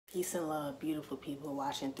Peace and love, beautiful people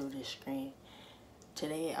watching through this screen.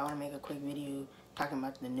 Today I want to make a quick video talking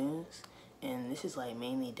about the news, and this is like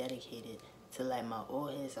mainly dedicated to like my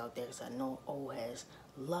old heads out there, because I know old heads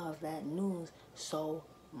love that news so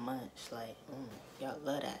much. Like, y'all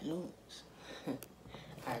love that news.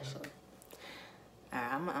 Alright, so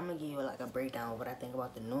I'm gonna give you like a breakdown of what I think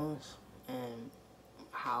about the news and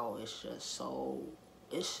how it's just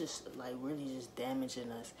like really just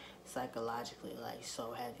damaging us psychologically, like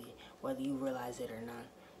so heavy, whether you realize it or not.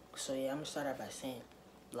 So yeah, I'm gonna start out by saying,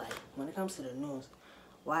 like, when it comes to the news,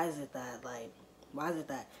 why is it that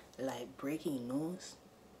breaking news,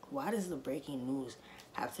 why does the breaking news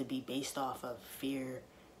have to be based off of fear,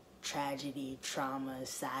 tragedy, trauma,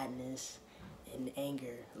 sadness, and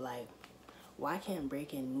anger? Like, why can't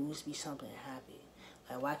breaking news be something happy?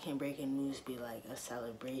 Like, why can't breaking news be like a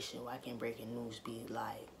celebration? Why can't breaking news be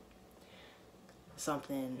like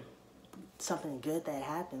something good that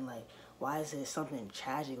happened? Like, why is it something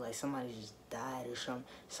tragic, like somebody just died, or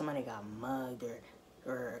somebody got mugged,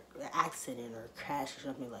 or an accident or crash or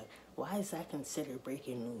something? Like, why is that considered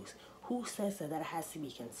breaking news? Who says that has to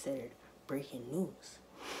be considered breaking news?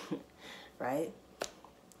 Right?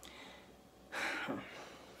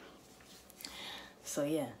 So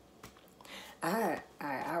yeah, I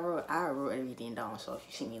wrote everything down. So if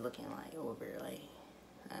you see me looking like over, like,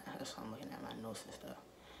 that's why I'm looking at my notes and stuff.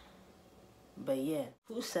 But yeah,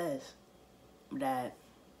 who says that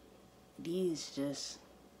these just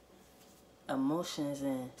emotions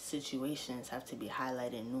and situations have to be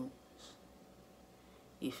highlighted news?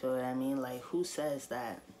 You feel what I mean? Like, who says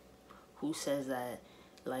that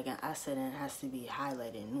like an accident has to be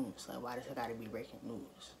highlighted news? Like, why does it gotta be breaking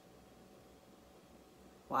news?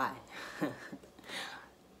 Why?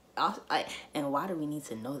 And why do we need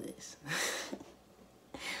to know this?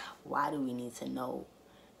 Why do we need to know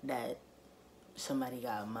that somebody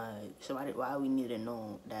got mugged? Why do we need to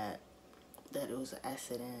know that it was an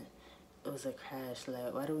accident, it was a crash?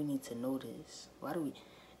 Like, why do we need to know this? Why do we?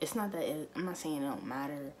 It's not that I'm not saying it don't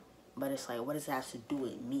matter, but it's like, what does it have to do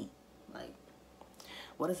with me? Like,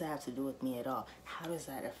 what does it have to do with me at all? How does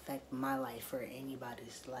that affect my life or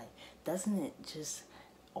anybody's life? Doesn't it just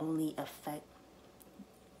only affect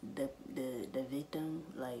the victim?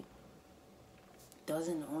 Like,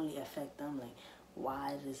 doesn't only affect them? Like,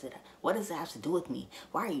 what does it have to do with me?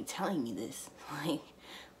 Why are you telling me this? Like,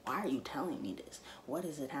 why are you telling me this? What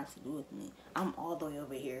does it have to do with me? I'm all the way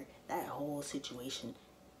over here. That whole situation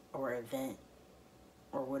or event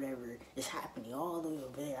or whatever is happening all the way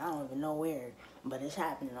over there. I don't even know where, but it's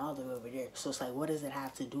happening all the way over there. So it's like, what does it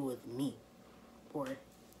have to do with me or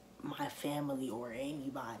my family or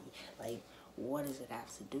anybody? Like, what does it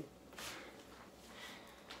have to do?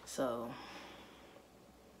 So,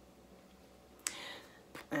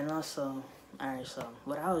 and also, alright, so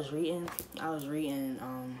what I was reading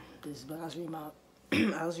this book. I was reading about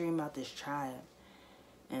I was reading about this tribe,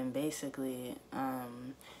 and basically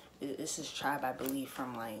this is tribe, I believe,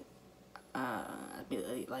 from like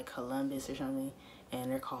Columbus or something,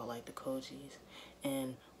 and they're called like the Kojis.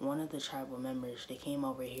 And one of the tribal members, they came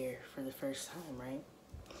over here for the first time, right?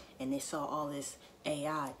 And they saw all this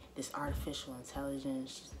AI, this artificial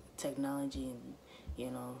intelligence technology,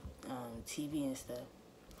 and TV and stuff.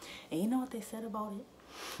 And you know what they said about it?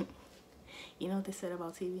 You know what they said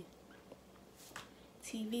about TV?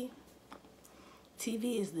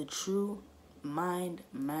 TV is the true mind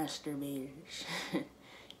masturbators.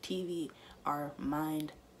 TV are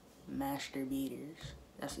mind masturbators.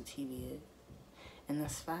 That's what TV is. And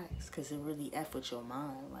that's facts, because it really F with your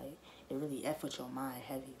mind. Like, it really F with your mind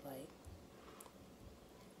heavy. Like,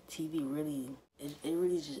 TV really, it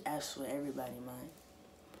really just F's with everybody's mind.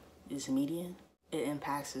 This media, it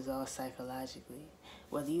impacts us all psychologically.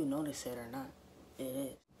 Whether you notice it or not, it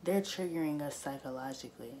is. They're triggering us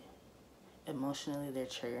psychologically. Emotionally, they're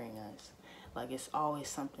triggering us. Like, it's always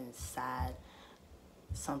something sad,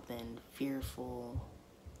 something fearful,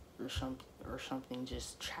 or something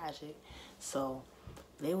just tragic. So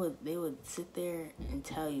they would sit there and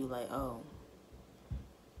tell you like, oh,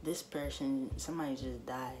 this person, somebody just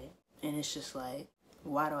died. And it's just like,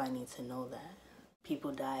 why do I need to know that?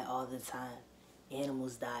 People die all the time.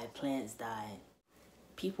 Animals die, plants die.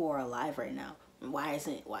 People are alive right now. Why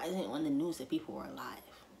isn't it on the news that people are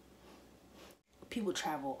alive? People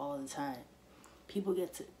travel all the time. People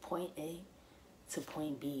get to point A to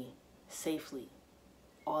point B safely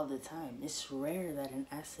all the time. It's rare that an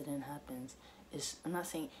accident happens. I'm not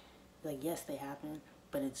saying, like, yes, they happen,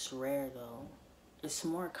 but it's rare though. It's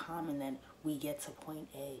more common that we get to point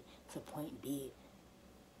A to point B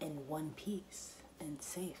in one piece and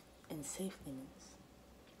safeness.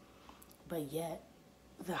 But yet,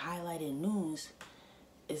 the highlighted news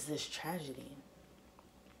is this tragedy.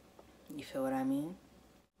 You feel what I mean?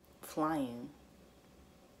 Flying.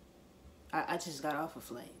 I just got off a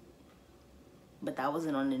flight. But that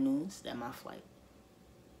wasn't on the news that my flight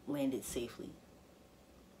landed safely.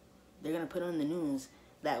 They're going to put on the news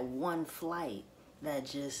that one flight that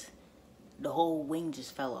just, the whole wing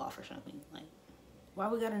just fell off or something. Like, why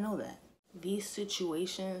we got to know that? These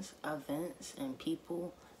situations, events, and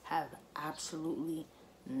people have absolutely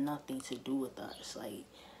nothing to do with us. Like,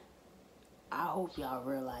 I hope y'all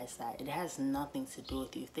realize that. It has nothing to do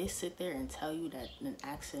with you. If they sit there and tell you that an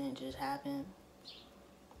accident just happened,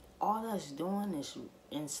 all that's doing is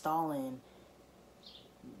installing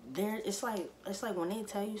it's like when they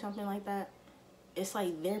tell you something like that, it's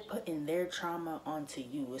like they're putting their trauma onto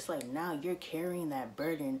you. It's like now you're carrying that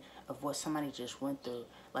burden of what somebody just went through.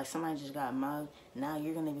 Like somebody just got mugged. Now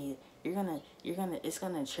it's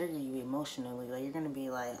gonna trigger you emotionally. Like you're gonna be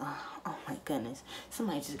like, oh my goodness,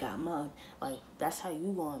 somebody just got mugged. Like that's how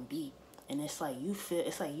you gonna be. And it's like you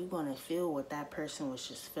gonna feel what that person was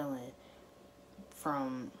just feeling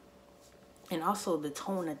from. And also the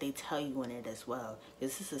tone that they tell you in it as well.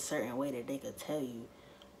 Because this is a certain way that they could tell you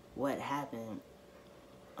what happened.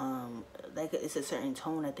 It's a certain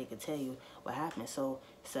tone that they could tell you what happened. So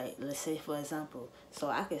it's like, let's say for example, so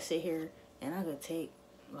I could sit here and I could take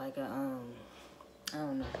like a I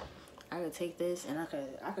don't know, I could take this and I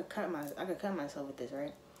could cut myself with this,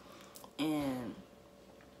 right? And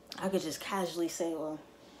I could just casually say, well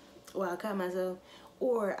I cut myself,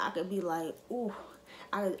 or I could be like, ooh.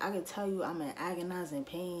 I could tell you I'm in agonizing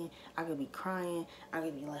pain. I could be crying. I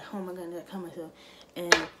could be like, oh my goodness, I cut myself.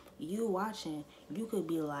 And you watching, you could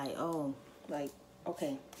be like, oh, like,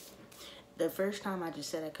 okay. The first time I just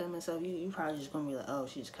said I cut myself, you probably just gonna be like, oh,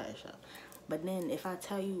 she just cut herself. But then if I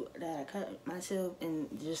tell you that I cut myself in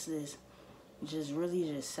just this,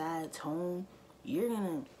 really sad tone, you're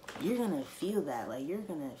gonna feel that. Like you're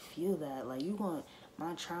gonna feel that. Like you gonna.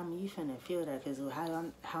 My trauma, you finna feel that because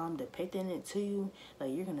how I'm depicting it to you,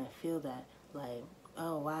 like you're gonna feel that, like,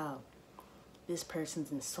 oh wow, this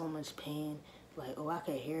person's in so much pain, like, oh I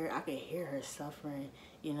could hear her suffering,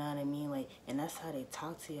 you know what I mean, like, and that's how they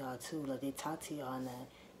talk to y'all too, like they talk to y'all in that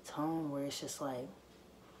tone where it's like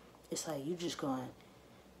you just gonna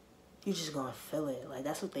feel it. Like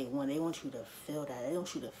that's what they want. They want you to feel that. They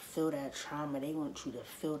want you to feel that trauma. They want you to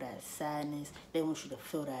feel that sadness. They want you to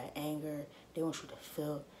feel that anger. They want you to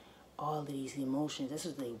feel all of these emotions. That's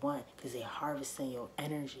what they want because they're harvesting your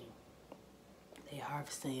energy. They're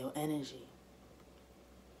harvesting your energy.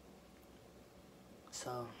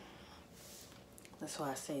 So that's why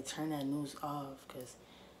I say turn that news off because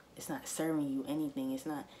it's not serving you anything. It's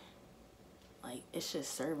not like, it's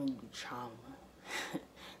just serving you trauma.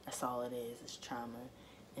 That's all it is. It's trauma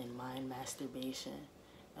and mind masturbation.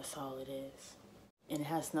 That's all it is. And it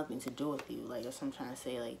has nothing to do with you. Like, that's what I'm trying to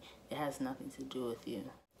say. Like, it has nothing to do with you.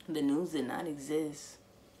 The news did not exist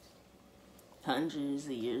hundreds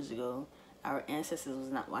of years ago. Our ancestors was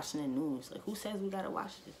not watching the news. Like, who says we gotta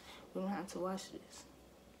watch this? We don't have to watch this.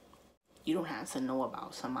 You don't have to know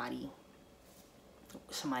about somebody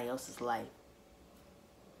else's life.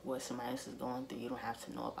 What somebody else is going through. You don't have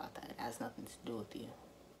to know about that. It has nothing to do with you.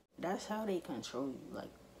 That's how they control you. Like,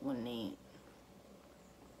 when they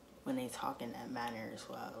talk in that manner as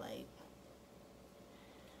well, like,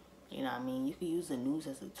 you know what I mean? You can use the news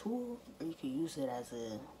as a tool, or you can use it as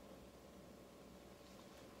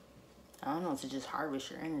I don't know, to just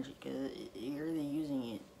harvest your energy, because you're either using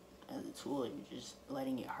it as a tool or you're just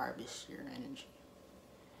letting it harvest your energy.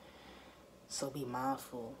 So be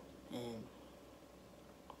mindful and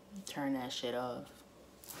turn that shit off.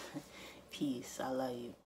 Peace. I love you.